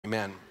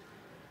Amen.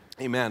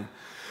 Amen.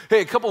 Hey,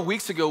 a couple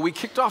weeks ago, we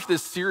kicked off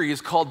this series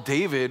called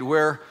David,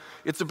 where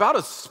it's about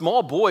a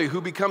small boy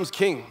who becomes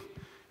king.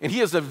 And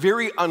he is a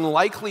very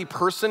unlikely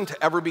person to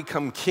ever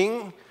become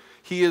king.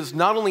 He is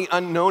not only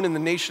unknown in the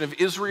nation of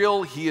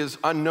Israel, he is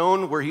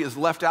unknown where he is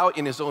left out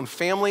in his own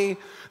family.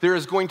 There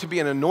is going to be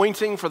an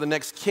anointing for the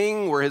next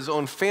king where his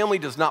own family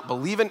does not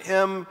believe in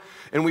him.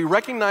 And we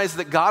recognize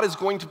that God is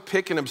going to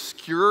pick an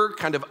obscure,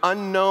 kind of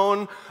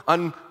unknown,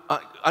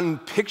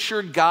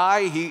 unpictured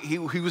guy. He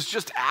was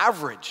just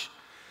average.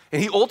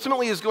 And he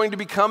ultimately is going to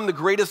become the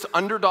greatest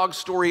underdog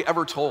story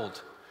ever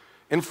told.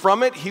 And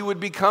from it, he would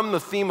become the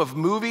theme of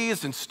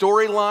movies and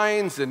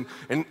storylines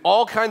and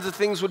all kinds of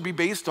things would be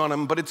based on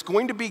him. But it's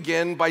going to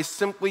begin by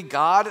simply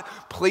God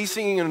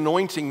placing an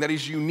anointing that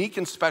is unique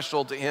and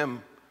special to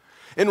him.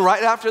 And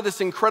right after this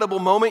incredible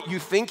moment, you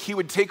think he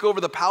would take over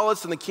the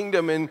palace and the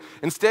kingdom, and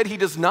instead he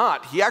does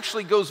not. He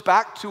actually goes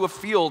back to a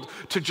field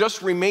to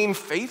just remain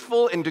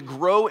faithful and to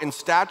grow in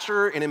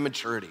stature and in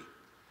maturity.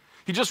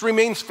 He just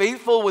remains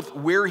faithful with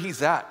where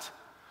he's at.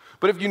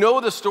 But if you know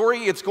the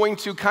story, it's going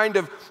to kind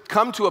of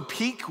come to a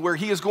peak where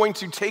he is going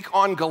to take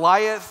on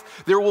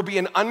Goliath. There will be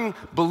an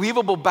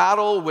unbelievable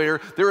battle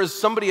where there is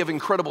somebody of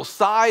incredible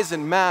size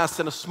and mass,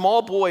 and a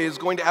small boy is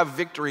going to have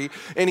victory,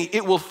 and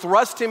it will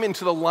thrust him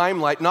into the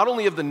limelight, not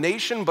only of the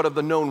nation, but of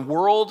the known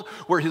world,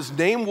 where his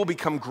name will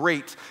become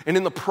great. And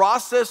in the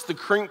process, the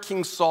current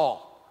King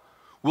Saul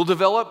will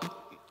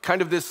develop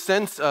kind of this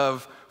sense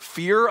of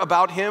fear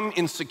about him,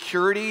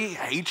 insecurity,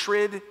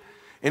 hatred.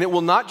 And it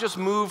will not just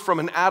move from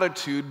an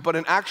attitude, but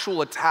an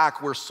actual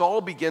attack where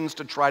Saul begins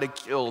to try to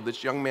kill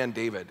this young man,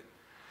 David.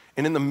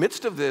 And in the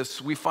midst of this,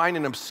 we find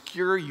an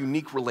obscure,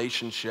 unique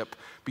relationship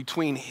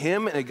between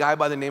him and a guy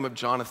by the name of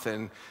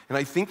Jonathan. And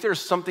I think there's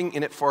something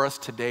in it for us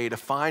today to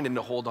find and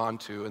to hold on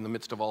to in the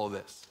midst of all of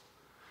this.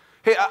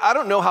 Hey, I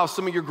don't know how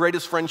some of your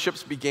greatest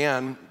friendships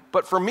began,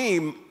 but for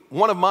me,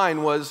 one of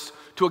mine was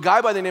to a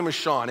guy by the name of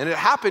Sean. And it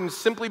happened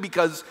simply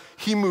because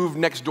he moved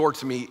next door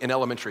to me in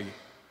elementary.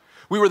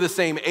 We were the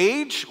same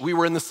age, we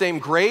were in the same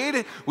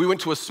grade, we went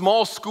to a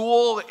small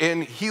school,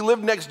 and he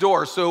lived next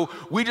door, so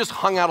we just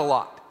hung out a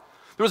lot.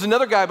 There was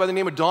another guy by the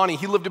name of Donnie.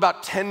 He lived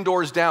about 10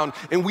 doors down,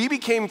 and we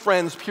became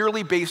friends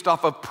purely based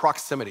off of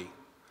proximity.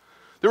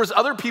 There was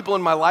other people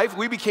in my life.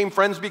 We became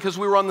friends because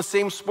we were on the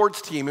same sports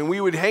team, and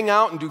we would hang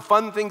out and do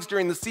fun things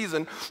during the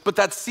season, but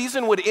that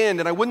season would end,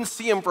 and I wouldn't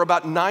see him for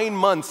about 9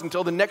 months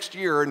until the next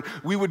year, and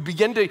we would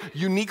begin to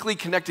uniquely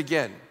connect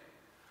again.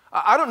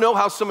 I don't know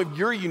how some of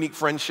your unique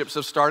friendships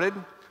have started,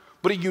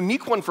 but a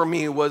unique one for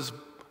me was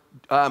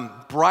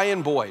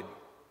Brian Boyd.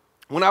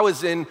 When I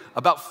was in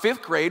about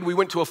 5th grade, we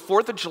went to a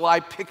 4th of July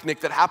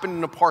picnic that happened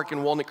in a park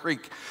in Walnut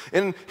Creek.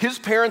 And his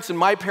parents and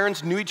my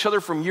parents knew each other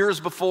from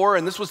years before,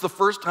 and this was the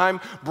first time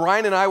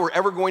Brian and I were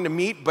ever going to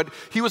meet, but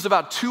he was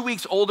about 2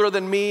 weeks older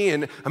than me,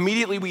 and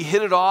immediately we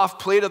hit it off,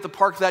 played at the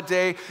park that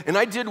day, and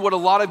I did what a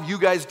lot of you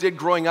guys did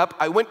growing up.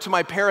 I went to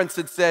my parents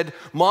and said,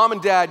 "Mom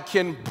and Dad,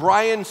 can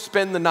Brian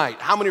spend the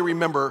night?" How many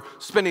remember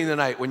spending the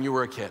night when you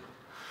were a kid?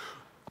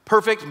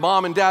 Perfect.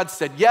 Mom and Dad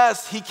said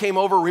yes. He came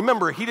over.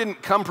 Remember, he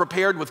didn't come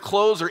prepared with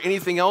clothes or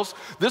anything else.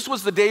 This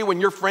was the day when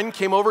your friend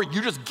came over.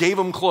 You just gave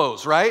him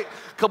clothes, right?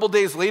 A couple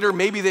days later,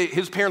 maybe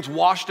his parents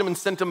washed him and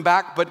sent him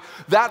back. But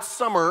that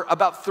summer,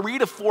 about 3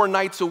 to 4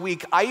 nights a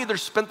week, I either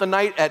spent the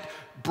night at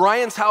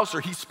Brian's house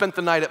or he spent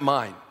the night at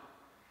mine.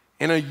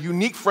 And a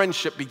unique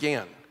friendship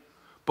began.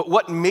 But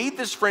what made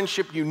this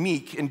friendship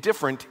unique and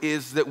different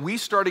is that we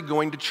started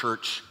going to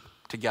church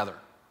together.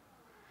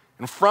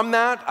 And from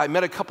that, I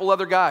met a couple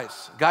other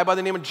guys, a guy by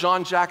the name of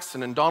John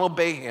Jackson and Donald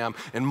Baham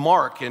and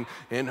Mark and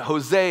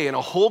Jose and a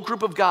whole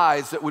group of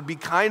guys that would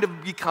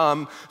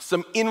become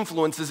some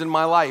influences in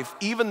my life,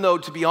 even though,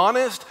 to be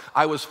honest,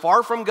 I was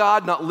far from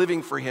God, not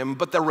living for him,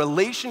 but the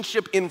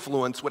relationship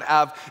influence would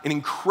have an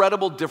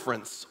incredible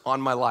difference on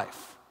my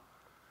life.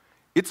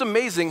 It's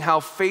amazing how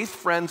faith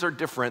friends are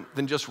different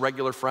than just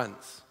regular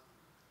friends.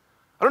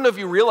 I don't know if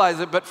you realize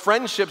it, but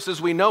friendships as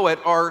we know it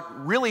are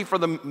really, for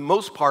the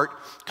most part,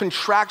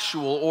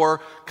 contractual or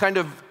kind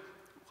of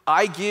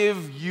I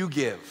give, you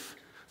give.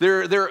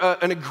 They're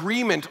an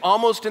agreement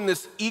almost in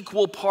this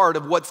equal part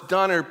of what's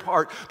done or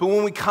part. But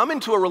when we come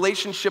into a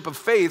relationship of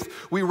faith,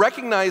 we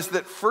recognize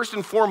that first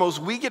and foremost,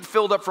 we get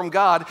filled up from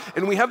God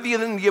and we have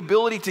the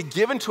ability to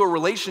give into a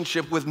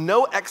relationship with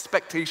no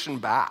expectation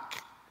back.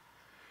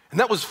 And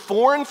that was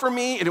foreign for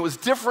me, and it was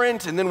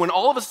different, and then when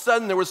all of a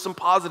sudden there was some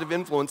positive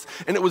influence,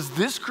 and it was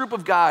this group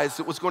of guys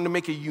that was going to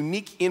make a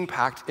unique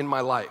impact in my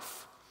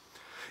life.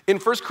 In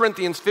 1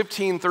 Corinthians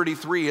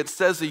 15:33, it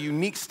says a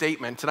unique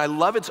statement, and I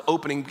love its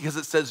opening because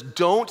it says,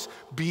 "Don't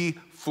be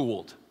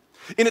fooled."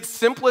 In its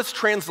simplest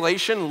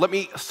translation, let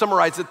me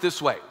summarize it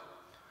this way,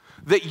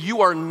 that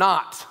you are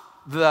not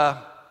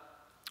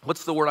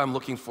what's the word I'm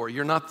looking for?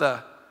 You're not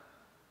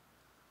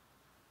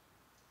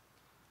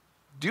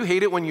Do you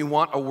hate it when you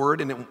want a word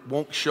and it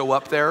won't show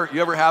up there?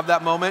 You ever have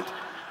that moment?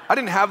 I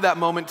didn't have that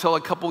moment till a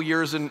couple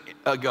years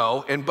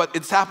ago, but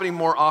it's happening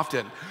more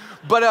often.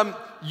 But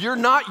you're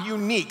not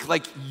unique.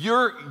 Like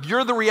you're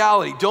the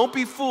reality. Don't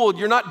be fooled.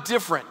 You're not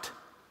different.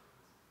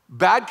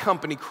 Bad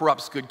company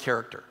corrupts good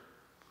character.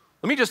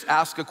 Let me just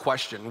ask a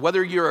question.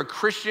 Whether you're a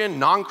Christian,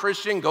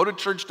 non-Christian, go to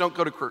church, don't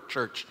go to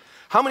church,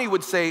 how many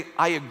would say,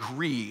 I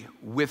agree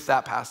with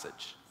that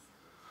passage?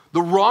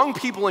 The wrong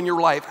people in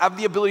your life have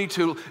the ability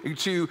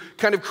to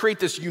kind of create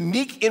this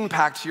unique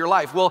impact to your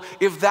life. Well,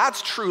 if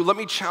that's true, let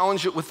me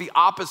challenge it with the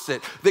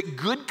opposite, that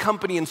good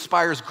company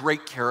inspires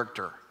great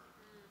character.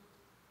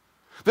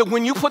 That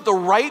when you put the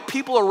right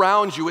people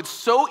around you, it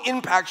so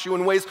impacts you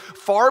in ways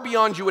far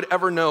beyond you would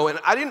ever know. And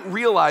I didn't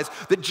realize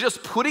that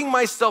just putting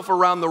myself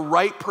around the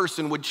right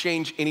person would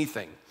change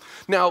anything.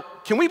 Now,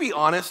 can we be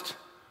honest?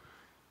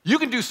 You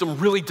can do some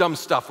really dumb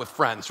stuff with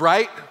friends,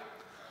 right?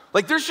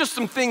 Like there's just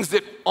some things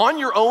that on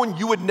your own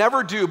you would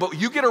never do, but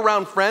you get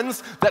around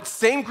friends, that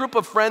same group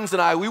of friends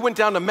and I, we went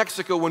down to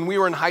Mexico when we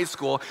were in high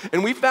school,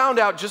 and we found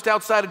out just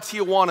outside of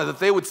Tijuana that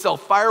they would sell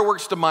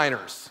fireworks to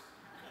minors.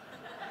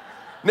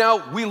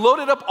 Now, we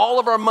loaded up all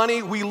of our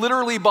money. We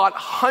literally bought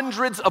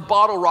hundreds of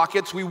bottle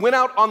rockets. We went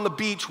out on the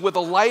beach with a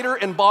lighter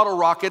and bottle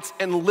rockets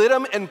and lit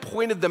them and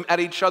pointed them at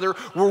each other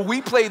where we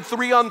played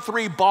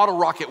 3-on-3 bottle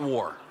rocket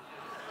war.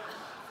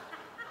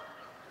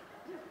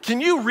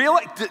 Can you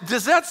realize,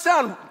 does that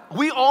sound,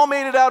 we all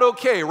made it out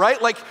okay,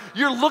 right? Like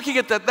you're looking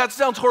at that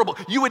sounds horrible.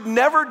 You would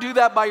never do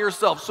that by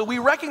yourself. So we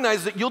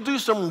recognize that you'll do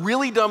some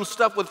really dumb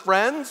stuff with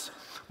friends,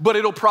 but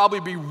it'll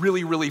probably be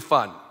really, really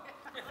fun.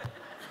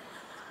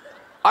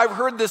 I've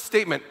heard this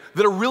statement,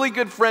 that a really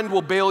good friend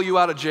will bail you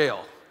out of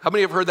jail. How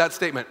many have heard that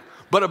statement?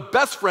 But a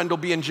best friend will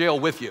be in jail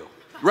with you,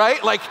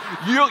 right? Like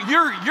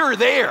you're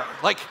there,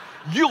 like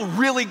you'll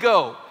really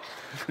go.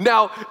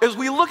 Now, as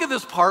we look at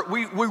this part,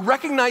 we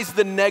recognize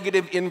the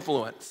negative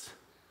influence.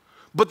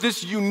 But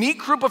this unique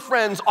group of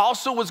friends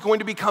also was going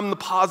to become the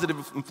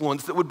positive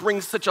influence that would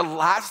bring such a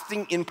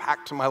lasting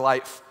impact to my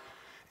life.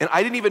 And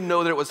I didn't even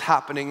know that it was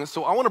happening.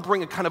 So I want to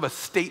bring a kind of a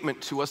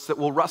statement to us that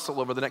we'll wrestle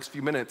over the next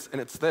few minutes.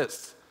 And it's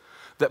this,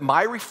 that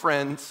my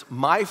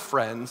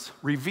friends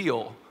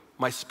reveal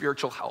my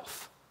spiritual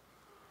health.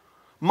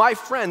 My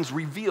friends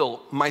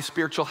reveal my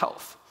spiritual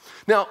health.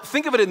 Now,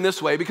 think of it in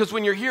this way, because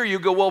when you're here, you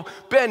go, well,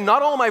 Ben,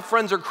 not all my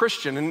friends are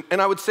Christian.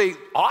 And I would say,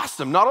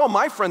 awesome, not all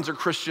my friends are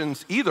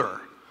Christians either.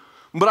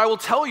 But I will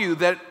tell you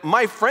that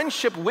my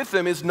friendship with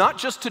them is not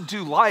just to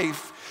do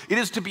life, it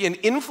is to be an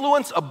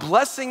influence, a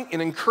blessing,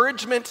 an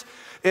encouragement.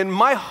 And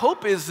my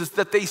hope is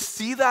that they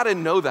see that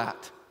and know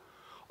that.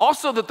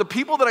 Also, that the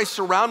people that I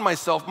surround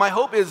myself, my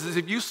hope is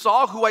if you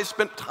saw who I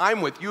spent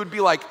time with, you would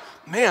be like,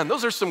 man,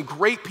 those are some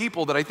great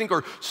people that I think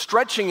are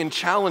stretching and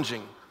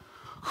challenging.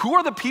 Who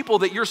are the people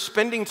that you're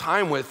spending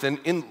time with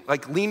and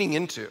like leaning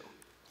into?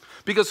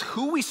 Because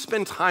who we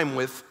spend time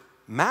with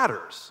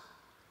matters.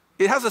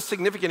 It has a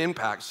significant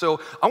impact.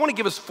 So I want to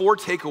give us 4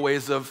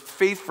 takeaways of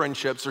faith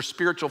friendships or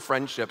spiritual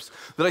friendships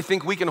that I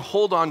think we can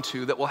hold on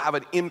to that will have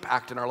an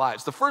impact in our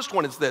lives. The first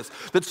one is this,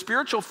 that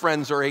spiritual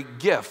friends are a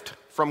gift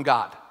from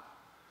God.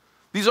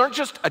 These aren't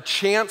just a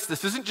chance.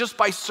 This isn't just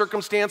by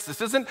circumstance.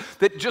 This isn't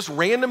that just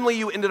randomly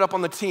you ended up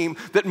on the team,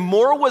 that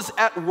more was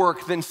at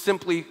work than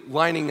simply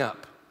lining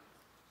up.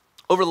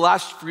 Over the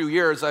last few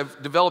years,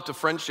 I've developed a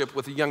friendship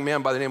with a young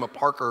man by the name of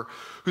Parker,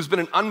 who's been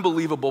an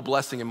unbelievable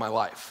blessing in my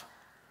life.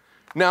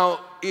 Now,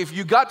 if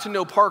you got to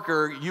know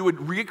Parker, you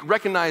would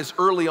recognize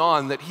early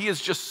on that he is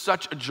just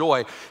such a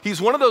joy.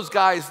 He's one of those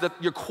guys that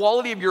your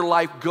quality of your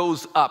life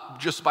goes up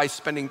just by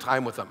spending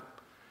time with him.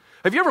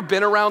 Have you ever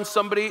been around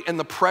somebody and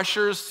the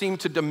pressures seem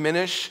to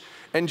diminish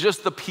and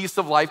just the peace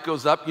of life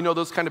goes up? You know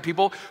those kind of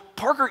people?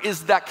 Parker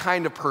is that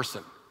kind of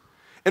person.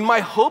 And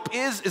my hope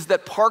is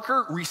that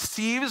Parker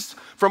receives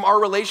from our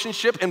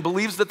relationship and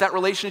believes that that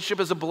relationship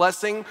is a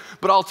blessing.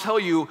 But I'll tell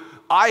you,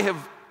 I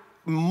have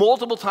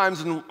multiple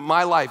times in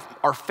my life,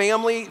 our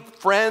family,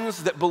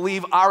 friends that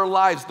believe our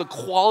lives, the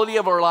quality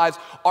of our lives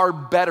are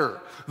better.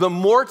 The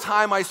more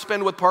time I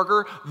spend with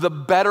Parker, the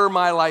better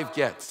my life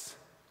gets.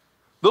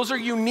 Those are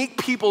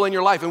unique people in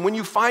your life, and when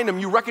you find them,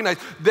 you recognize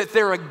that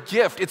they're a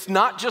gift. It's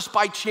not just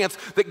by chance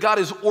that God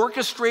is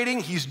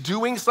orchestrating, He's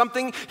doing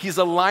something, He's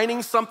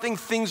aligning something,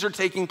 things are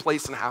taking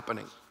place and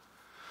happening.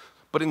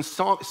 But in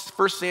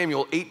 1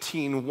 Samuel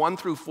 18,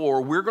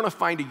 1-4, we're gonna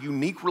find a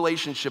unique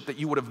relationship that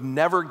you would have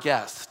never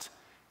guessed,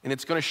 and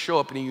it's gonna show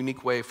up in a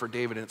unique way for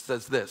David, and it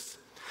says this.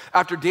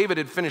 After David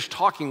had finished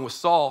talking with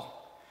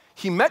Saul,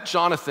 he met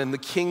Jonathan, the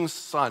king's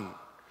son.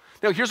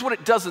 Now, here's what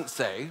it doesn't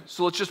say,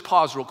 so let's just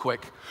pause real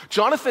quick.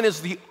 Jonathan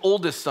is the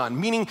oldest son,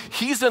 meaning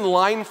he's in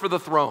line for the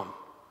throne.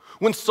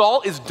 When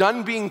Saul is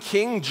done being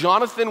king,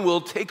 Jonathan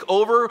will take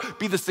over,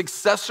 be the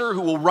successor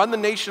who will run the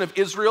nation of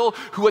Israel,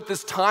 who at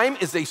this time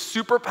is a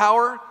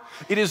superpower.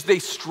 It is the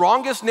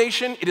strongest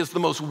nation, it is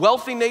the most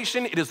wealthy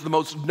nation, it is the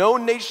most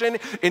known nation,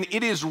 and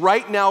it is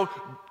right now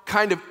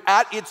kind of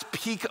at its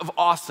peak of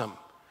awesome.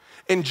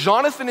 And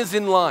Jonathan is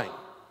in line,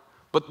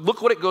 but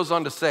look what it goes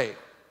on to say.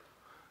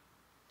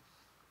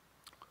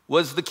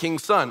 Was the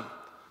king's son.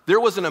 There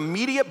was an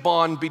immediate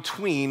bond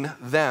between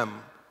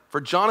them. For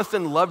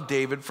Jonathan loved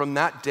David. From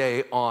that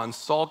day on,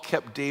 Saul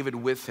kept David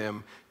with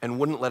him and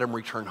wouldn't let him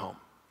return home.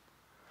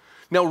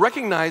 Now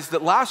recognize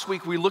that last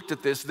week we looked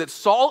at this, that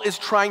Saul is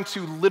trying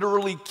to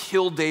literally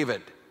kill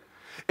David.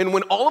 And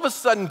when all of a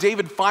sudden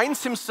David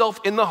finds himself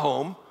in the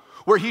home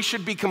where he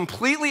should be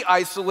completely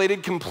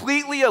isolated,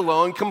 completely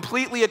alone,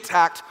 completely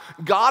attacked,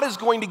 God is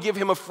going to give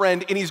him a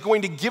friend, and he's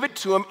going to give it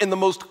to him in the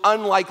most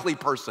unlikely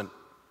person.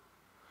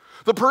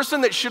 The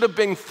person that should have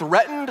been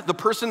threatened, the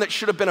person that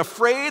should have been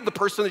afraid, the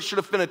person that should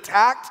have been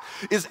attacked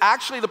is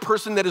actually the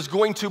person that is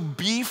going to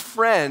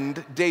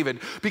befriend David.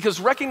 Because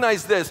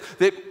recognize this,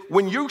 that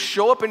when you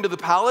show up into the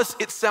palace,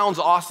 it sounds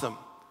awesome.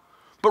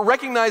 But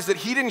recognize that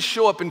he didn't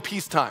show up in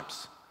peace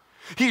times.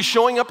 He's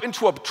showing up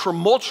into a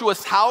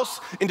tumultuous house,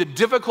 into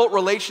difficult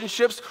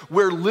relationships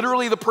where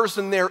literally the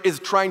person there is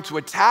trying to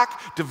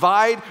attack,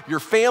 divide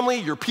your family,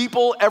 your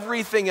people,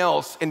 everything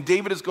else. And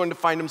David is going to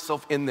find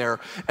himself in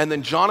there. And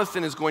then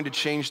Jonathan is going to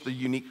change the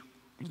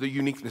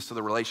uniqueness of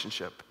the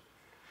relationship.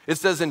 It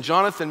says, and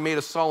Jonathan made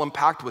a solemn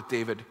pact with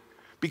David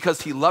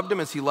because he loved him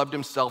as he loved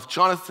himself.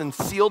 Jonathan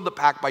sealed the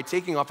pact by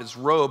taking off his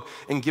robe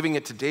and giving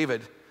it to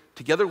David,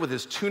 together with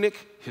his tunic,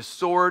 his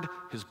sword,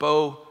 his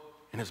bow,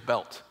 and his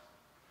belt.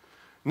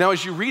 Now,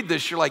 as you read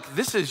this, you're like,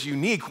 this is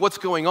unique. What's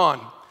going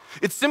on?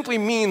 It simply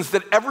means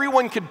that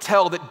everyone could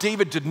tell that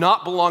David did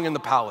not belong in the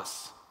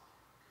palace.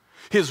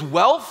 His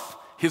wealth,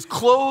 his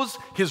clothes,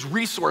 his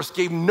resource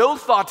gave no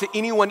thought to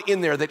anyone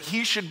in there that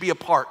he should be a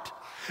part.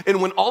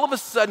 And when all of a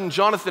sudden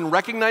Jonathan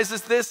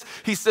recognizes this,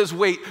 he says,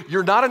 wait,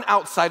 you're not an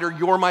outsider,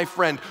 you're my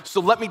friend,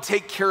 so let me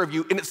take care of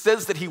you. And it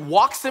says that he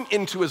walks him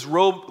into his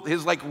robe,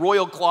 his like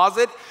royal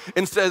closet,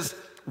 and says,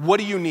 what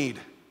do you need?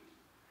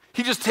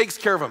 He just takes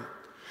care of him.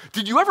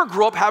 Did you ever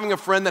grow up having a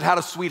friend that had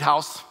a sweet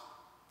house?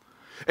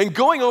 And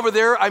going over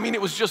there, I mean,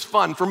 it was just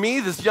fun. For me,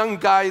 this young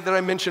guy that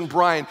I mentioned,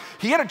 Brian,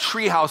 he had a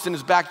tree house in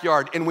his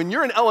backyard. And when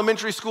you're in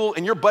elementary school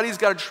and your buddy's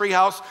got a tree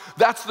house,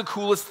 that's the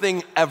coolest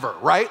thing ever,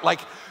 right?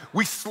 Like,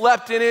 we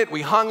slept in it,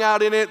 we hung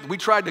out in it, we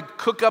tried to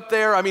cook up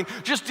there. I mean,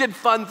 just did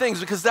fun things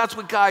because that's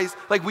what guys,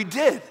 like we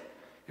did.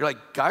 You're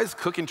like, guys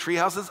cook in tree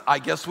houses? I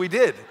guess we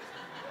did.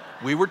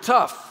 We were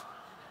tough.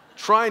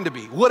 Trying to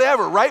be,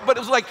 whatever, right? But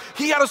it was like,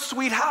 he had a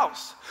sweet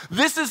house.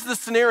 This is the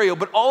scenario,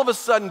 but all of a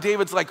sudden,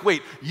 David's like,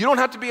 wait, you don't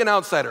have to be an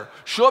outsider.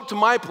 Show up to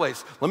my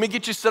place. Let me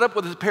get you set up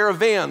with a pair of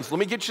Vans. Let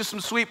me get you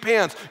some sweet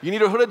pants. You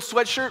need a hooded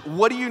sweatshirt?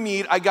 What do you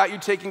need? I got you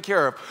taken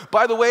care of.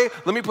 By the way,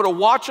 let me put a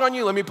watch on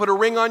you. Let me put a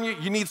ring on you.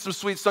 You need some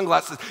sweet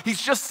sunglasses.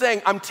 He's just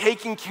saying, I'm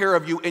taking care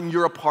of you, and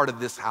you're a part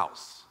of this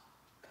house.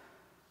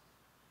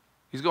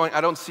 He's going, I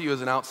don't see you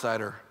as an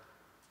outsider.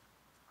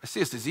 I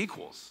see us as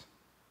equals.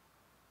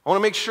 I want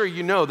to make sure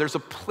you know there's a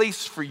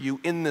place for you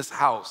in this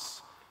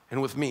house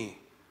and with me.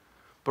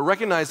 But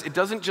recognize it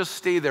doesn't just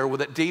stay there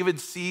with that David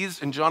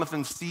sees and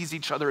Jonathan sees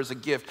each other as a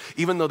gift,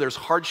 even though there's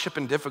hardship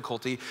and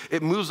difficulty.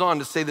 It moves on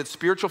to say that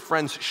spiritual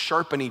friends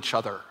sharpen each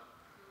other.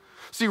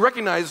 So you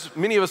recognize,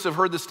 many of us have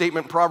heard the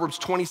statement, Proverbs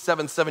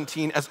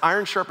 27:17, as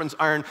iron sharpens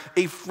iron,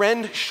 a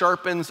friend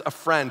sharpens a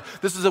friend.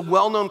 This is a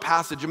well-known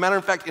passage. As a matter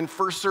of fact, in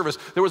first service,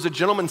 there was a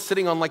gentleman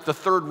sitting on like the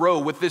third row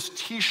with this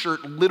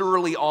t-shirt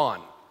literally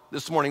on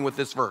this morning with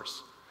this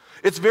verse.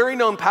 It's a very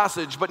known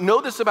passage, but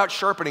know this about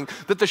sharpening,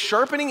 that the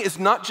sharpening is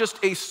not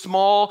just a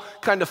small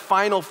kind of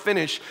final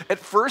finish. At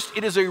first,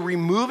 it is a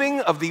removing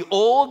of the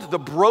old, the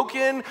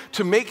broken,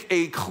 to make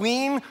a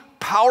clean,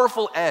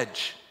 powerful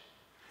edge.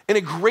 And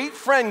a great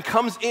friend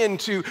comes in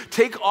to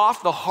take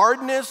off the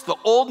hardness, the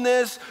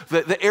oldness,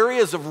 the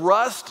areas of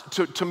rust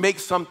to make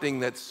something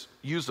that's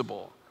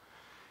usable.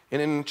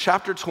 And in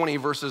chapter 20,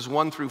 verses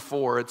 1 through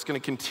 4, it's going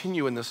to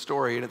continue in this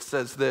story, and it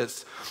says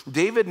this: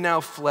 David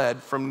now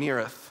fled from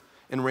Nerith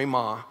in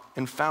Ramah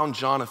and found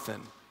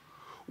Jonathan.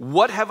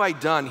 What have I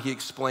done, he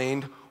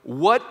explained.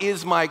 What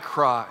is my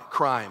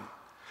crime?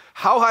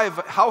 How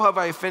have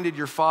I offended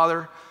your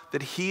father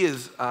that he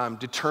is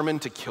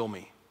determined to kill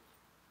me?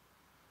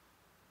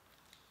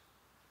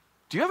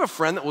 Do you have a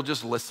friend that will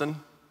just listen?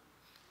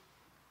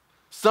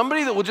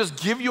 Somebody that will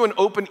just give you an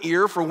open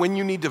ear for when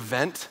you need to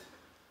vent?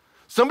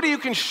 Somebody who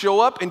can show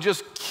up and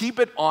just keep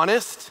it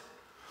honest?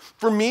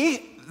 For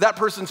me, that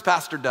person's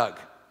Pastor Doug.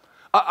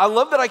 I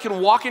love that I can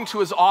walk into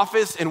his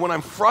office, and when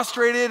I'm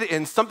frustrated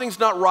and something's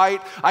not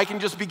right, I can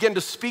just begin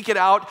to speak it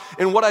out.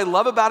 And what I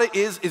love about it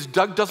is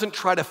Doug doesn't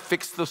try to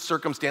fix the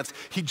circumstance.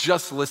 He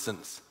just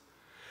listens.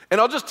 And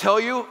I'll just tell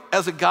you,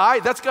 as a guy,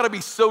 that's gotta be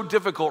so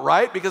difficult,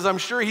 right? Because I'm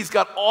sure he's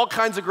got all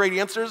kinds of great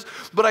answers,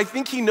 but I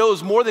think he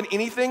knows more than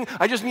anything,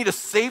 I just need a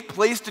safe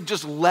place to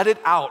just let it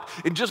out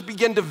and just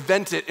begin to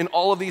vent it in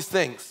all of these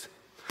things.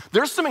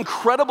 There's some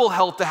incredible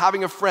health to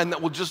having a friend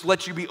that will just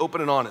let you be open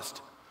and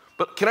honest.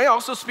 But can I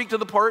also speak to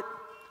the part?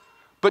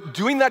 But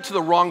doing that to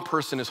the wrong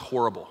person is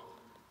horrible.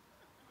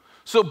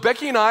 So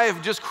Becky and I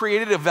have just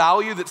created a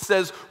value that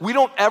says we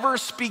don't ever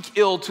speak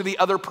ill to the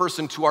other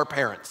person to our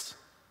parents.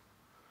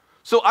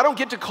 So I don't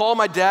get to call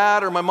my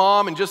dad or my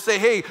mom and just say,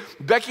 hey,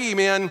 Becky,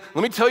 man,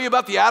 let me tell you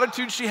about the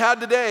attitude she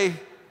had today.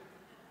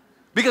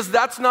 Because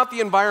that's not the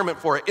environment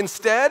for it.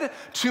 Instead,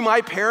 to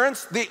my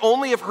parents, they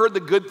only have heard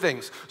the good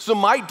things. So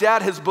my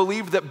dad has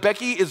believed that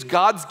Becky is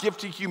God's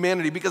gift to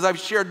humanity because I've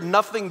shared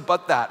nothing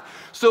but that.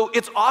 So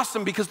it's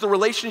awesome because the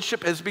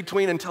relationship has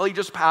between, until he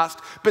just passed,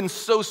 been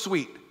so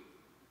sweet.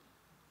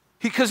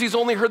 Because he's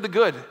only heard the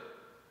good.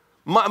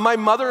 My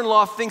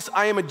mother-in-law thinks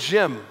I am a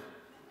gym.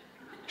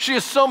 She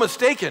is so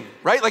mistaken,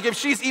 right? Like if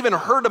she's even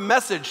heard a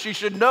message, she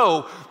should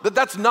know that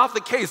that's not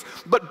the case.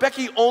 But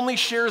Becky only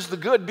shares the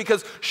good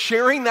because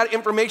sharing that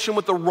information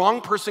with the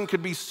wrong person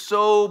could be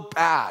so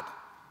bad.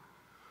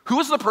 Who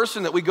is the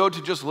person that we go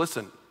to just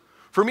listen?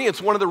 For me,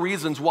 it's one of the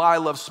reasons why I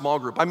love small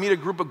group. I meet a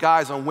group of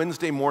guys on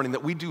Wednesday morning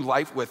that we do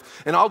life with,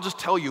 and I'll just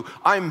tell you,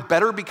 I'm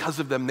better because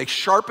of them. They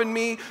sharpen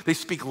me, they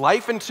speak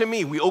life into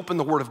me, we open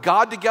the Word of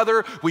God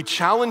together, we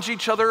challenge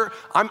each other.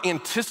 I'm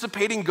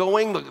anticipating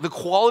going. The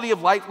quality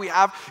of life we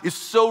have is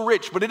so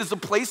rich, but it is a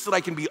place that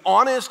I can be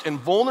honest and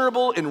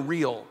vulnerable and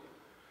real.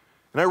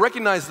 And I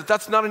recognize that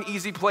that's not an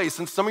easy place,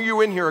 and some of you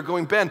in here are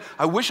going, Ben,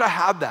 I wish I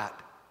had that.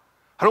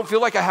 I don't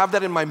feel like I have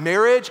that in my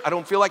marriage. I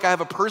don't feel like I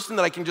have a person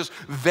that I can just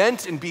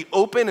vent and be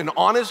open and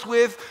honest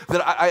with,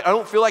 that I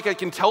don't feel like I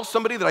can tell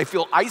somebody that I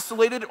feel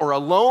isolated or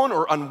alone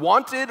or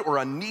unwanted or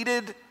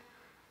unneeded.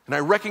 And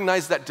I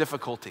recognize that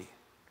difficulty.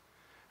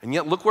 And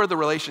yet look where the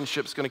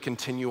relationship's gonna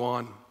continue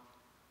on.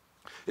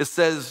 It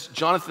says,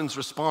 Jonathan's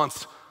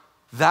response,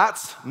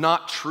 "That's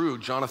not true,"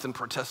 Jonathan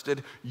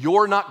protested.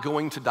 "You're not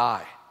going to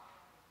die."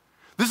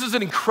 This is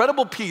an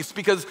incredible piece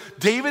because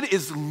David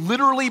is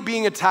literally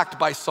being attacked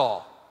by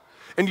Saul.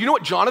 And you know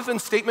what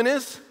Jonathan's statement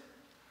is?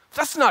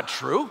 That's not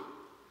true.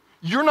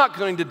 You're not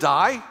going to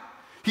die.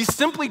 He's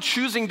simply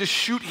choosing to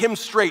shoot him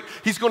straight.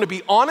 He's going to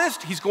be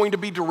honest. He's going to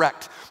be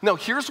direct. Now,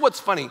 here's what's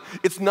funny.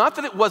 It's not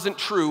that it wasn't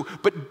true,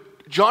 but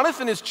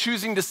Jonathan is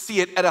choosing to see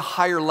it at a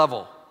higher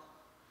level.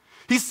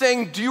 He's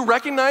saying, do you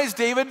recognize,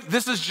 David,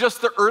 this is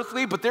just the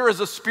earthly, but there is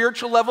a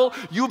spiritual level.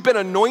 You've been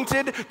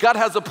anointed. God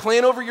has a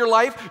plan over your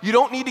life. You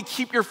don't need to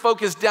keep your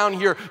focus down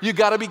here. You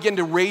got to begin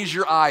to raise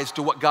your eyes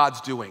to what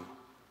God's doing.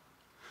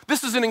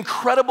 This is an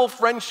incredible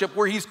friendship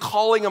where he's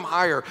calling him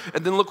higher.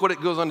 And then look what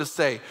it goes on to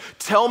say.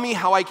 "Tell me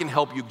how I can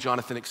help you,"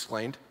 Jonathan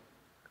exclaimed.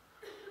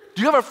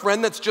 Do you have a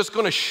friend that's just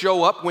gonna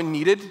show up when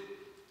needed?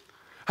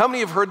 How many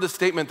have heard the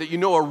statement that you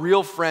know a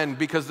real friend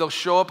because they'll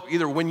show up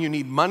either when you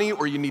need money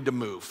or you need to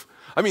move?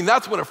 I mean,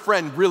 that's when a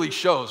friend really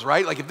shows,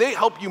 right? Like if they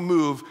help you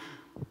move,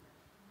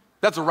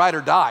 that's a ride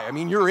or die. I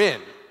mean, you're in.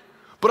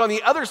 But on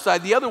the other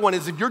side, the other one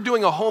is if you're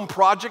doing a home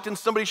project and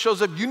somebody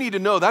shows up, you need to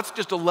know that's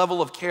just a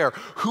level of care.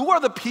 Who are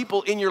the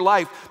people in your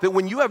life that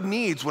when you have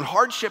needs, when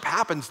hardship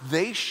happens,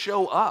 they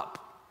show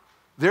up?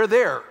 They're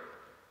there.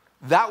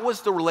 That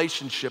was the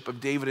relationship of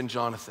David and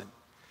Jonathan.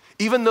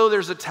 Even though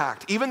there's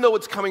attack, even though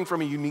it's coming from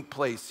a unique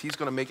place, he's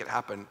gonna make it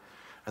happen.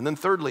 And then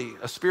thirdly,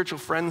 a spiritual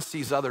friend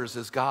sees others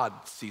as God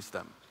sees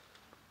them.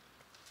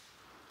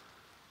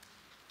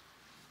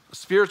 A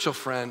spiritual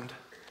friend,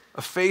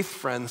 a faith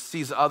friend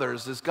sees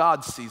others as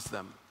God sees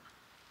them.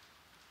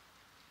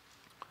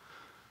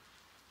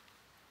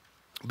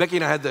 Becky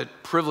and I had the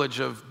privilege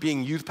of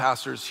being youth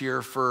pastors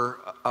here for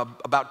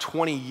about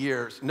 20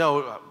 years.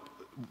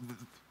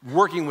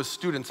 Working with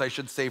students, I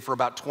should say, for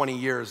about 20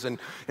 years. And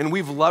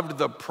we've loved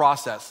the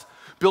process.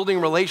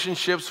 Building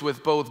relationships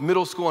with both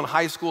middle school and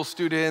high school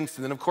students,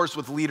 and then of course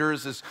with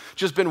leaders, has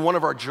just been one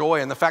of our joy,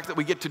 and the fact that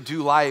we get to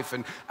do life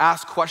and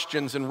ask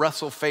questions and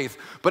wrestle faith.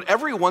 But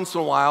every once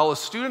in a while, a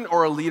student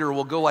or a leader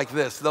will go like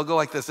this. They'll go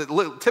like this. It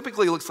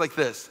typically looks like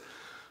this.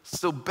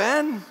 "So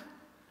Ben,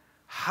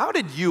 how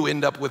did you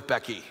end up with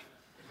Becky?"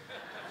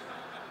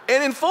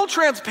 And in full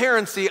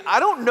transparency, I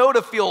don't know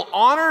to feel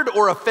honored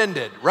or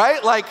offended,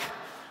 right? Like,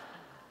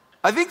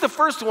 I think the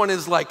first one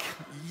is like,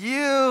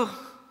 you,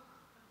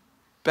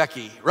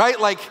 Becky, right?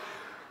 Like,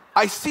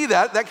 I see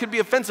that could be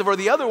offensive. Or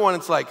the other one,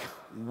 it's like,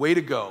 way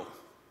to go.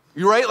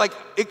 You're right? Like,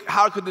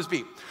 how could this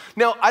be?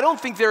 Now, I don't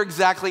think they're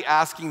exactly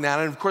asking that,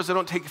 and of course I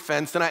don't take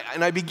offense, and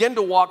I begin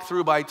to walk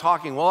through by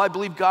talking, well, I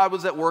believe God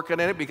was at work in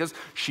it because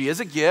she is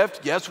a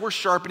gift. Yes, we're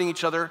sharpening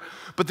each other,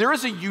 but there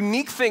is a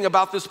unique thing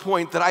about this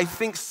point that I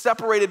think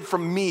separated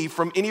from me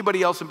from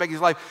anybody else in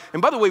Becky's life.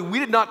 And by the way, we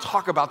did not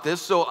talk about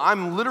this, so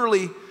I'm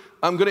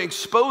gonna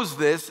expose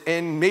this,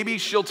 and maybe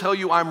she'll tell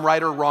you I'm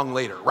right or wrong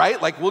later,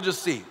 right? Like, we'll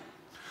just see.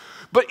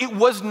 But it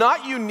was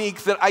not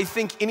unique that I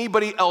think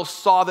anybody else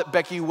saw that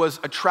Becky was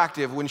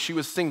attractive when she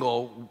was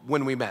single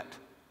when we met.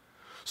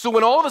 So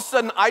when all of a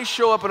sudden I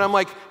show up and I'm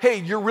like, hey,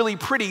 you're really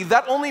pretty,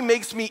 that only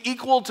makes me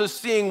equal to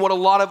seeing what a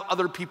lot of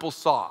other people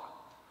saw.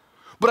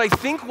 But I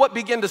think what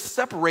began to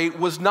separate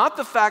was not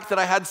the fact that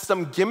I had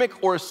some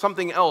gimmick or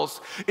something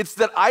else. It's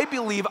that I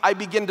believe I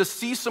began to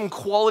see some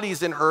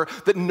qualities in her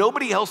that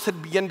nobody else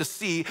had begun to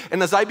see.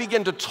 And as I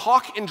began to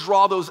talk and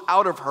draw those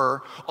out of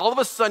her, all of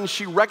a sudden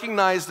she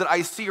recognized that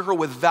I see her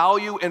with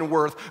value and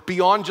worth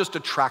beyond just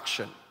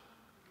attraction.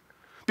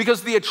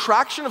 Because the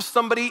attraction of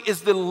somebody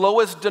is the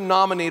lowest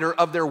denominator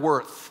of their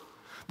worth.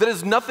 That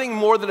is nothing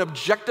more than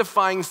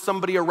objectifying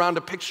somebody around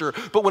a picture.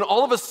 But when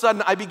all of a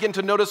sudden I begin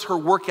to notice her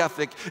work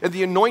ethic and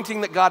the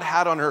anointing that God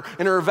had on her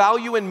and her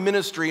value in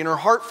ministry and her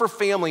heart for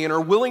family and her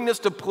willingness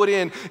to put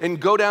in and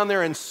go down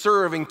there and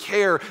serve and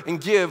care and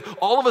give,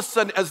 all of a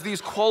sudden as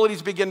these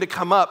qualities begin to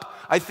come up,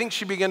 I think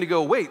she began to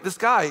go, wait, this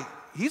guy,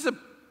 he's a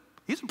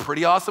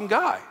pretty awesome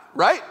guy,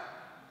 right?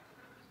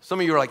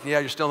 Some of you are like, yeah,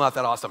 you're still not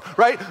that awesome,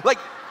 right? Like,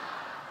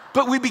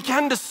 but we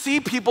begin to see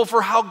people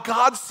for how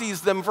God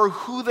sees them, for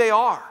who they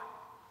are.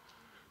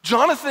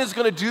 Jonathan is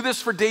going to do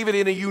this for David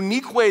in a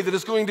unique way that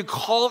is going to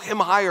call him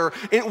higher,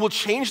 and it will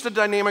change the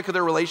dynamic of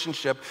their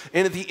relationship.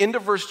 And at the end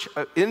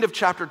of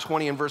chapter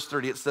 20 and verse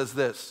 30, it says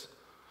this: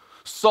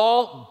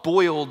 Saul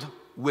boiled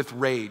with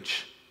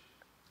rage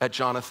at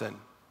Jonathan.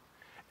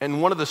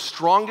 And one of the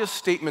strongest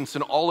statements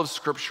in all of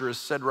Scripture is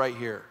said right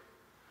here.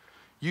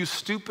 You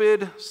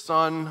stupid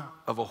son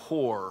of a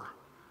whore,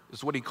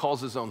 is what he calls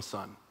his own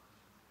son.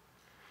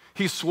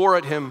 He swore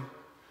at him,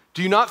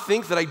 do you not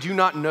think that I do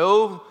not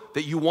know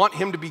that you want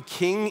him to be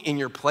king in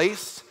your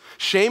place,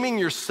 shaming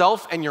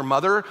yourself and your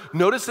mother?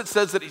 Notice it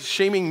says that he's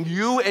shaming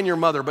you and your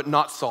mother, but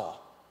not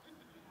Saul.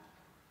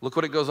 Look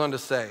what it goes on to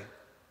say.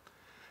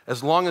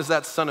 As long as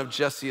that son of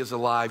Jesse is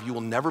alive, you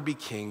will never be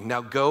king. Now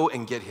go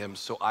and get him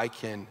so I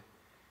can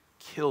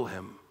kill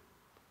him.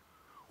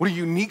 What a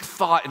unique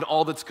thought in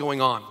all that's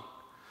going on.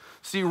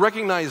 See,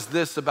 recognize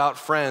this about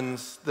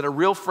friends, that a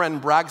real friend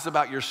brags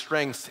about your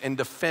strengths and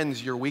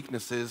defends your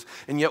weaknesses.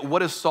 And yet what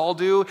does Saul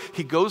do?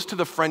 He goes to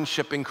the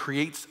friendship and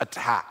creates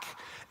attack.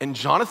 And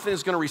Jonathan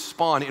is going to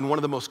respond in one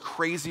of the most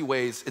crazy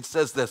ways. It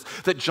says this,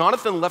 that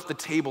Jonathan left the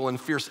table in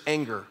fierce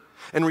anger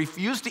and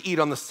refused to eat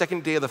on the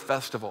second day of the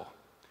festival.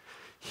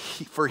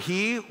 For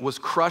he was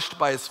crushed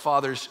by his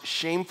father's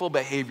shameful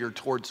behavior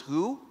towards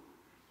who?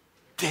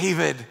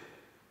 David.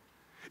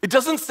 It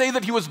doesn't say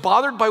that he was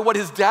bothered by what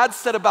his dad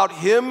said about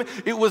him.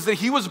 It was that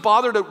he was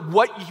bothered at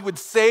what he would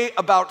say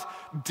about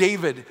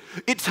David.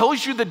 It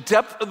tells you the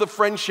depth of the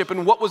friendship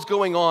and what was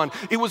going on.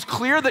 It was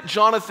clear that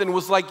Jonathan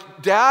was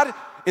like, Dad,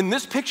 in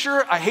this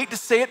picture, I hate to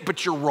say it,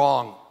 but you're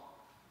wrong.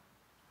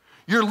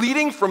 You're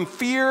leading from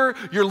fear,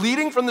 you're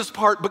leading from this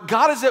part, but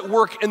God is at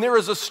work, and there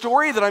is a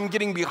story that I'm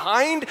getting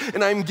behind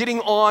and I'm getting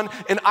on,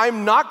 and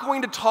I'm not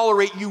going to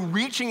tolerate you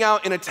reaching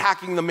out and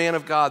attacking the man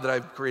of God that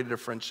I've created a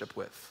friendship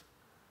with.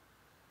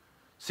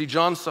 See,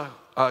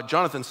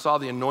 Jonathan saw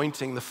the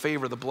anointing, the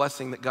favor, the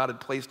blessing that God had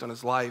placed on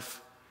his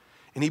life,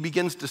 and he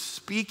begins to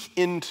speak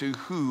into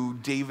who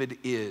David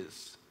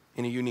is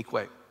in a unique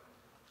way.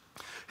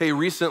 Hey,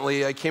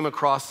 recently I came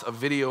across a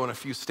video and a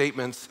few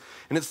statements,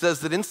 and it says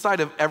that inside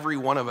of every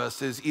one of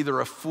us is either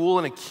a fool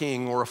and a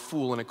king or a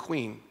fool and a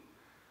queen.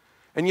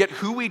 And yet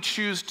who we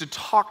choose to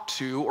talk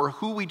to or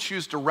who we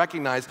choose to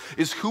recognize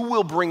is who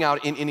we'll bring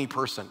out in any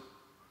person.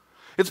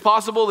 It's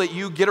possible that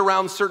you get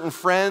around certain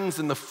friends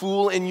and the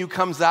fool in you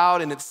comes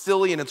out and it's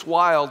silly and it's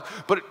wild,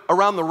 but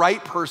around the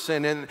right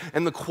person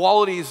and the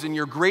qualities and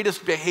your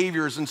greatest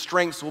behaviors and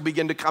strengths will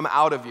begin to come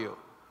out of you.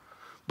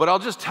 But I'll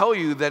just tell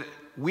you that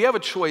we have a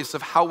choice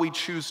of how we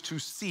choose to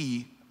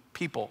see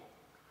people.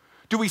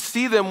 Do we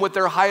see them with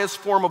their highest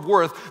form of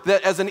worth,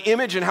 that as an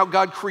image and how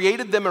God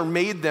created them or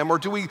made them, or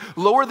do we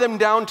lower them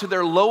down to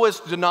their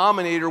lowest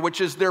denominator,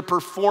 which is their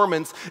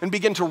performance, and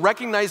begin to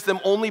recognize them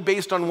only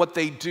based on what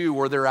they do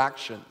or their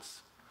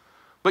actions?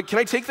 But can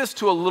I take this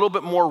to a little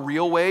bit more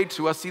real way,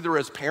 to us either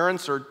as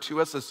parents or to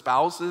us as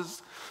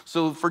spouses?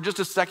 So for just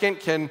a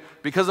second,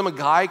 because I'm a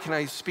guy, can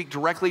I speak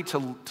directly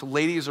to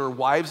ladies or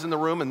wives in the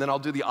room, and then I'll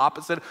do the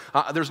opposite?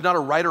 There's not a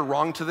right or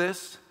wrong to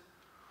this.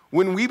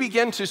 When we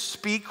begin to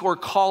speak or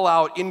call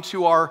out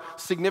into our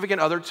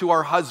significant other, to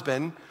our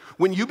husband,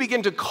 when you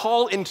begin to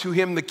call into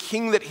him the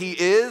king that he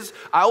is,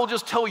 I will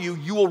just tell you,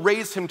 you will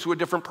raise him to a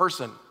different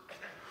person.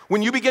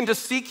 When you begin to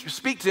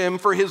speak to him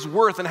for his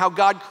worth and how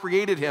God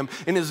created him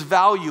and his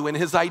value and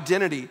his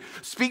identity,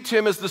 speak to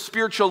him as the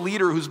spiritual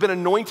leader who's been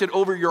anointed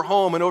over your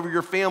home and over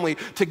your family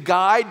to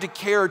guide, to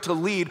care, to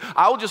lead,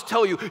 I will just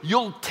tell you,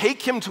 you'll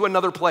take him to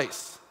another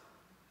place.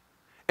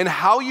 And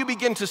how you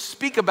begin to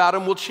speak about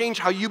him will change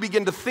how you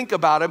begin to think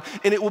about him,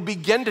 and it will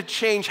begin to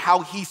change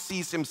how he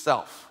sees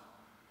himself.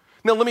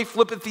 Now, let me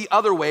flip it the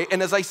other way.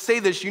 And as I say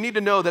this, you need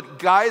to know that,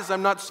 guys,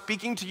 I'm not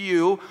speaking to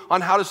you on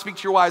how to speak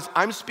to your wives.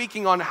 I'm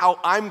speaking on how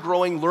I'm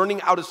growing, learning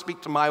how to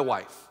speak to my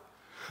wife.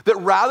 That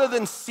rather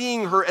than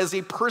seeing her as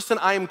a person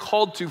I am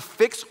called to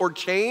fix or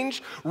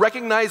change,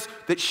 recognize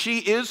that she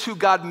is who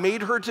God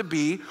made her to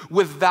be,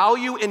 with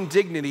value and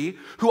dignity,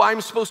 who I'm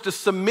supposed to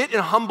submit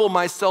and humble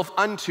myself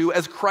unto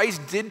as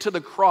Christ did to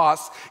the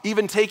cross,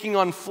 even taking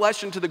on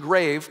flesh into the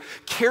grave,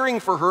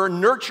 caring for her,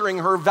 nurturing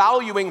her,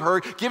 valuing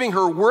her, giving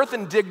her worth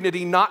and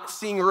dignity, not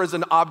seeing her as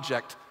an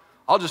object.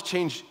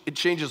 It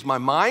changes my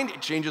mind,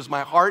 it changes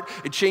my heart,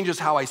 it changes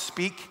how I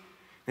speak,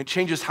 and it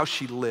changes how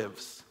she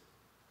lives.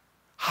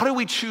 How do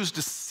we choose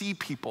to see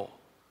people?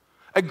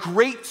 A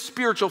great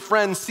spiritual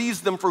friend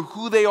sees them for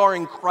who they are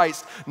in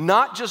Christ,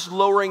 not just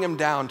lowering them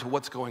down to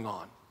what's going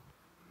on.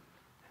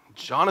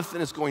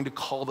 Jonathan is going to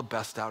call the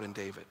best out in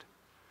David.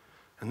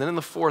 And then in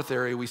the fourth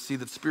area, we see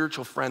that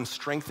spiritual friends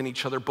strengthen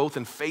each other both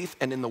in faith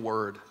and in the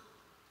word.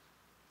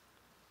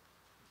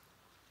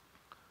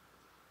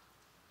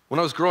 When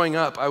I was growing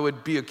up, I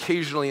would be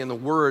occasionally in the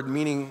word,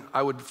 meaning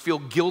I would feel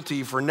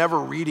guilty for never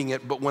reading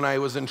it, but when I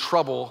was in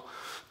trouble,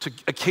 to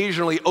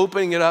occasionally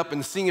opening it up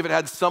and seeing if it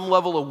had some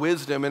level of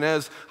wisdom. And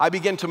as I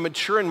began to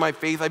mature in my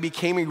faith, I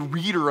became a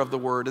reader of the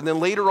word, and then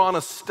later on a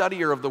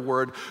studier of the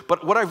word.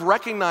 But what I've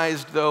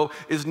recognized, though,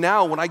 is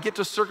now when I get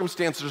to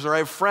circumstances or I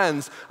have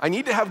friends, I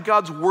need to have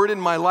God's word in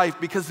my life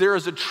because there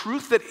is a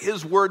truth that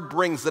his word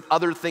brings that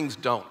other things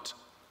don't.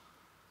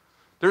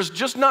 There's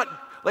just not,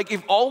 like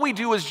if all we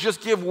do is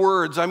just give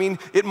words, I mean,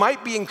 it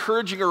might be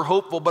encouraging or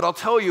hopeful, but I'll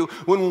tell you,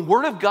 when the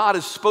word of God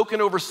is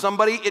spoken over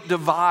somebody, it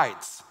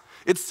divides.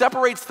 It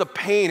separates the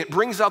pain. It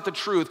brings out the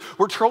truth.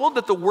 We're told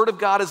that the word of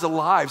God is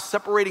alive,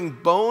 separating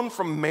bone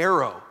from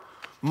marrow,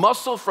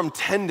 muscle from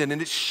tendon,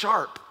 and it's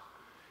sharp.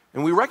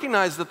 And we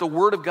recognize that the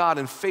word of God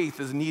and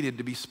faith is needed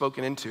to be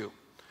spoken into.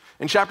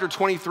 In chapter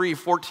 23,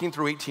 14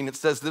 through 18, it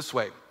says this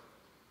way,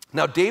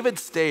 "Now David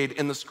stayed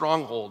in the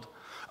stronghold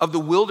of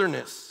the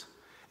wilderness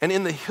and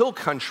in the hill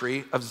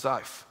country of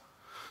Ziph.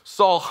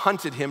 Saul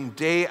hunted him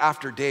day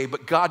after day,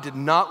 but God did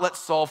not let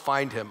Saul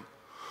find him.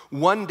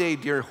 One day,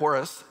 dear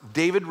Horace,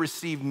 David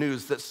received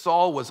news that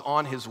Saul was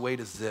on his way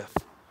to Ziph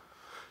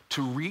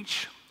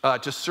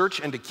to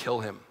search and to kill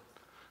him.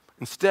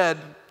 Instead,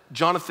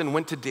 Jonathan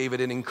went to David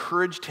and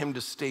encouraged him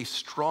to stay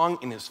strong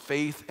in his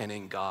faith and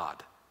in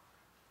God."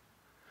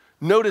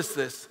 Notice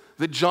this,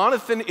 that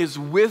Jonathan is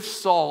with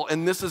Saul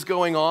and this is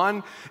going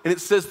on, and it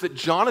says that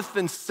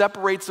Jonathan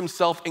separates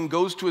himself and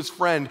goes to his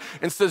friend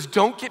and says,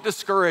 "Don't get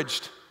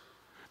discouraged.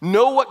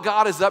 Know what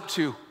God is up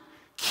to.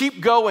 Keep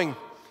going.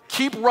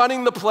 Keep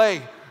running the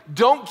play.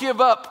 Don't give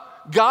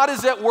up. God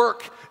is at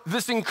work."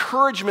 This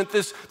encouragement,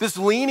 this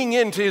leaning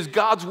into his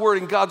God's word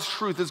and God's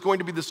truth is going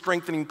to be the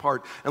strengthening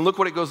part. And look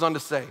what it goes on to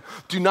say.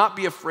 "Do not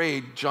be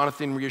afraid,"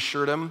 Jonathan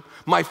reassured him.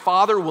 "My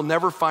father will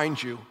never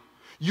find you.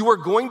 You are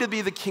going to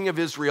be the king of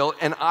Israel,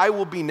 and I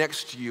will be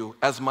next to you,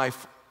 as my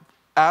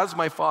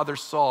father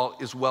Saul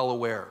is well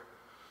aware."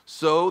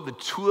 So the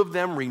two of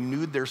them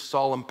renewed their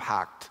solemn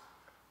pact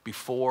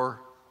before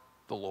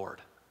the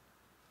Lord.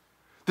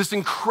 This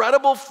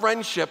incredible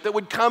friendship that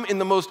would come in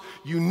the most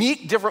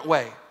unique, different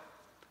way.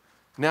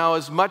 Now,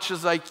 as much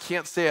as I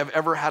can't say I've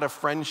ever had a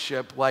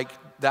friendship like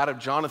that of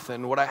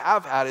Jonathan, what I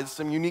have had is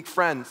some unique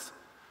friends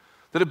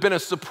that have been a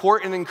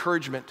support and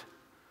encouragement.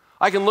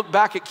 I can look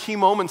back at key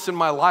moments in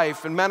my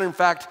life, and matter of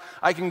fact,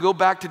 I can go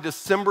back to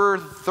December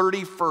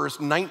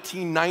 31st,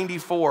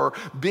 1994,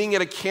 being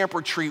at a camp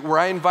retreat where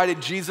I invited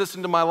Jesus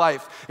into my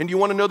life. And do you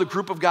want to know the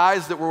group of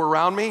guys that were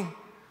around me?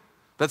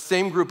 That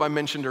same group I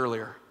mentioned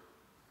earlier.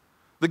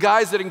 The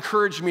guys that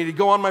encouraged me to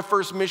go on my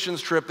first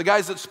missions trip, the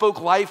guys that spoke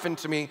life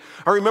into me.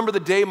 I remember the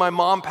day my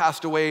mom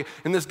passed away,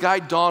 and this guy,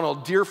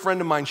 Donald, dear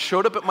friend of mine,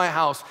 showed up at my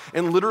house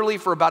and literally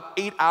for about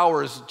 8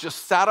 hours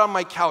just sat on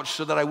my couch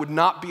so that I would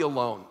not be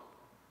alone.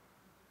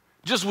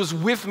 Just was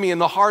with me in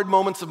the hard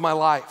moments of my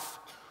life.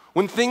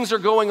 When things are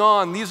going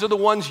on, these are the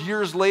ones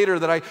years later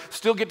that I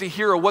still get to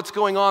hear of what's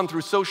going on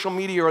through social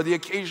media or the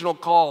occasional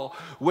call,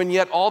 when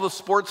yet all the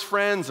sports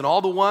friends and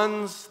all the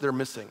ones, they're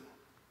missing.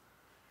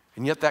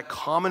 And yet that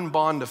common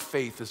bond of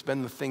faith has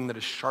been the thing that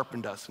has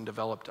sharpened us and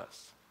developed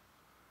us.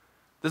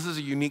 This is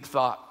a unique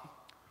thought,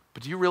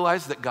 but do you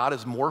realize that God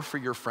is more for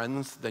your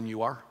friends than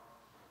you are?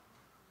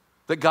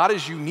 That God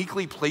is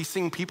uniquely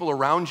placing people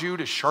around you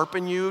to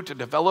sharpen you, to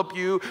develop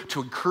you,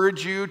 to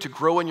encourage you, to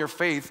grow in your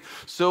faith.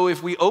 So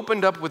if we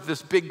opened up with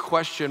this big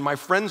question, my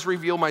friends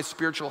reveal my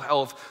spiritual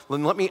health,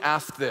 then let me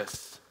ask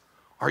this: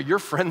 are your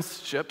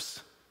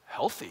friendships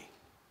healthy?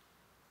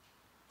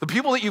 The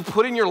people that you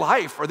put in your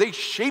life, are they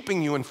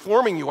shaping you and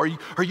forming you?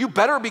 Are you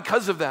better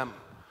because of them?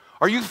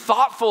 Are you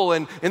thoughtful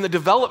in the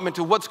development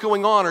of what's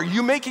going on? Are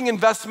you making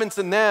investments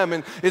in them?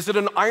 And is it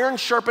an iron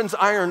sharpens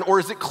iron, or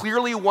is it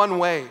clearly one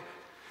way?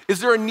 Is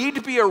there a need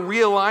to be a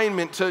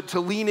realignment to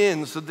lean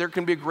in so that there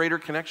can be a greater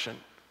connection?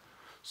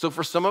 So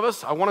for some of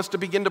us, I want us to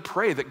begin to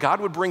pray that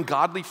God would bring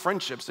godly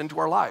friendships into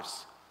our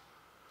lives.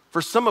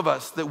 For some of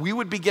us, that we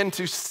would begin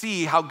to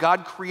see how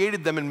God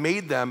created them and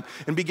made them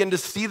and begin to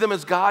see them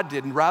as God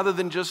did, and rather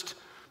than just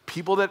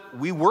people that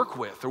we work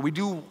with or we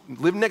do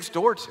live next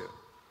door to.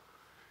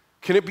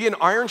 Can it be an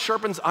iron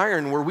sharpens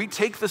iron, where we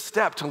take the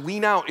step to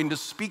lean out and to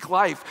speak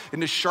life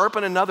and to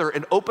sharpen another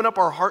and open up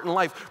our heart and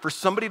life for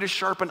somebody to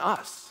sharpen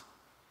us?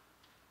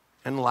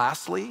 And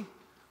lastly,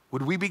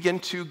 would we begin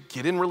to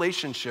get in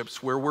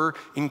relationships where we're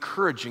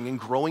encouraging and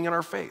growing in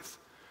our faith?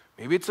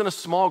 Maybe it's in a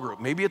small group.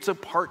 Maybe it's a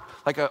part,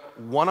 like a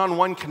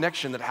one-on-one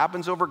connection that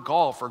happens over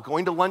golf or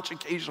going to lunch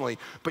occasionally,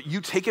 but you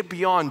take it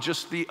beyond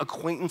just the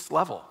acquaintance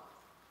level,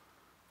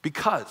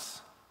 because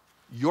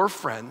your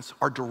friends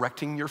are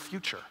directing your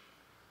future.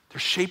 They're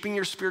shaping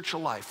your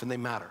spiritual life, and they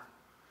matter.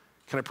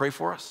 Can I pray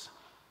for us?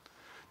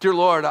 Dear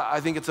Lord,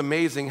 I think it's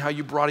amazing how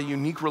you brought a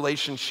unique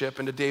relationship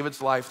into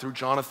David's life through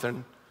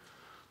Jonathan,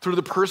 through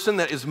the person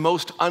that is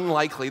most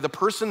unlikely, the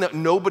person that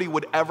nobody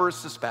would ever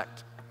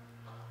suspect.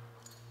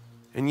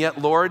 And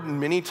yet, Lord,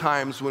 many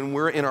times when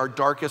we're in our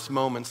darkest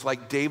moments,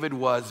 like David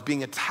was,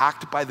 being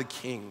attacked by the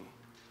king,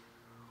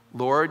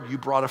 Lord, you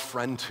brought a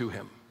friend to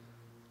him.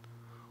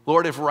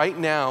 Lord, if right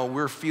now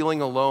we're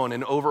feeling alone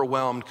and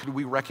overwhelmed, could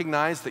we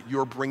recognize that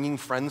you're bringing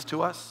friends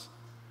to us?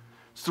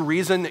 It's the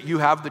reason that you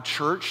have the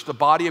church, the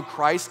body of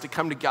Christ, to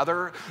come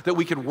together, that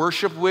we can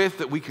worship with,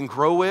 that we can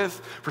grow with.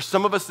 For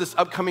some of us this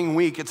upcoming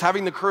week, it's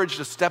having the courage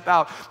to step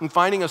out and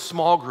finding a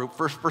small group.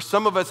 For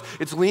some of us,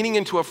 it's leaning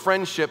into a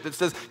friendship that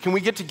says, can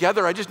we get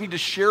together? I just need to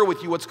share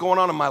with you what's going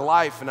on in my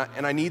life,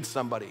 and I need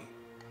somebody.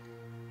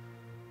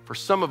 For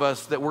some of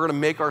us, that we're gonna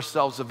make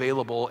ourselves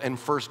available and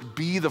first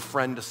be the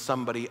friend to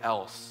somebody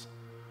else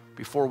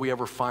before we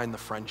ever find the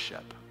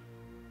friendship.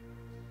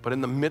 But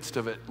in the midst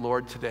of it,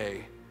 Lord,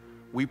 today,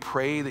 we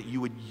pray that you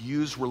would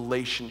use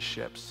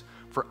relationships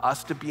for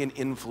us to be an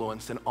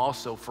influence and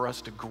also for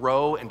us to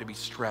grow and to be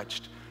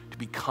stretched, to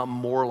become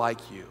more like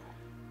you.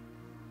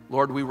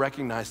 Lord, we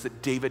recognize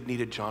that David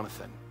needed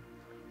Jonathan,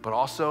 but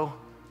also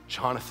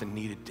Jonathan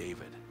needed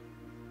David.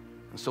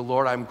 And so,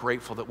 Lord, I'm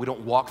grateful that we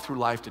don't walk through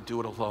life to do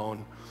it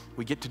alone.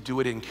 We get to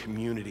do it in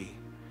community.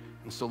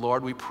 And so,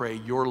 Lord, we pray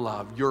your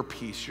love, your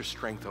peace, your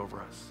strength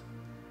over us.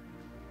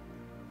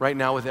 Right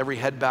now, with every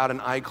head bowed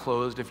and eye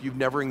closed, if you've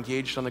never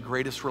engaged on the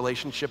greatest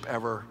relationship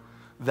ever,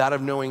 that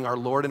of knowing our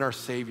Lord and our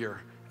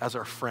Savior as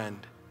our friend,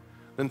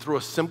 then through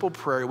a simple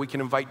prayer, we can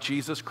invite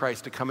Jesus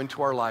Christ to come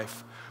into our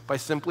life by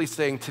simply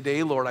saying,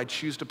 today, Lord, I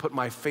choose to put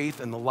my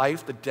faith in the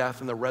life, the death,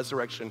 and the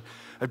resurrection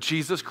of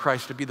Jesus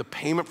Christ to be the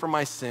payment for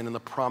my sin and the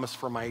promise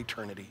for my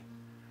eternity.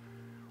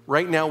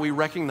 Right now, we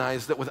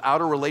recognize that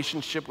without a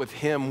relationship with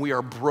him, we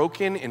are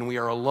broken and we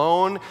are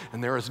alone,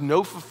 and there is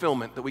no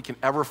fulfillment that we can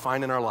ever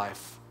find in our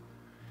life.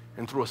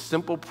 And through a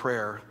simple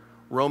prayer,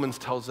 Romans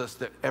tells us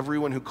that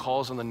everyone who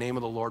calls on the name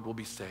of the Lord will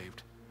be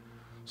saved.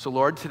 So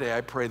Lord, today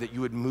I pray that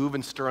you would move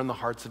and stir in the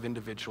hearts of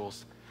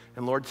individuals.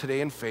 And Lord, today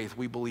in faith,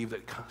 we believe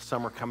that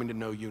some are coming to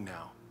know you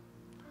now.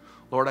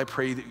 Lord, I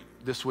pray that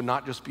this would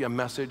not just be a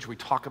message we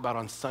talk about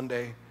on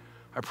Sunday.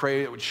 I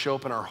pray it would show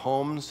up in our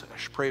homes. I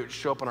pray it would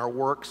show up in our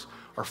works,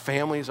 our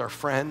families, our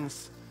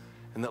friends,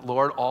 and that,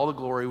 Lord, all the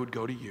glory would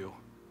go to you.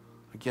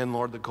 Again,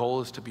 Lord, the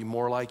goal is to be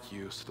more like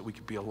you so that we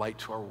could be a light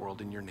to our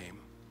world in your name.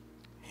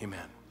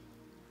 Amen.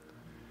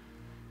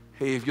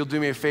 Hey, if you'll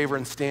do me a favor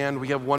and stand, we have one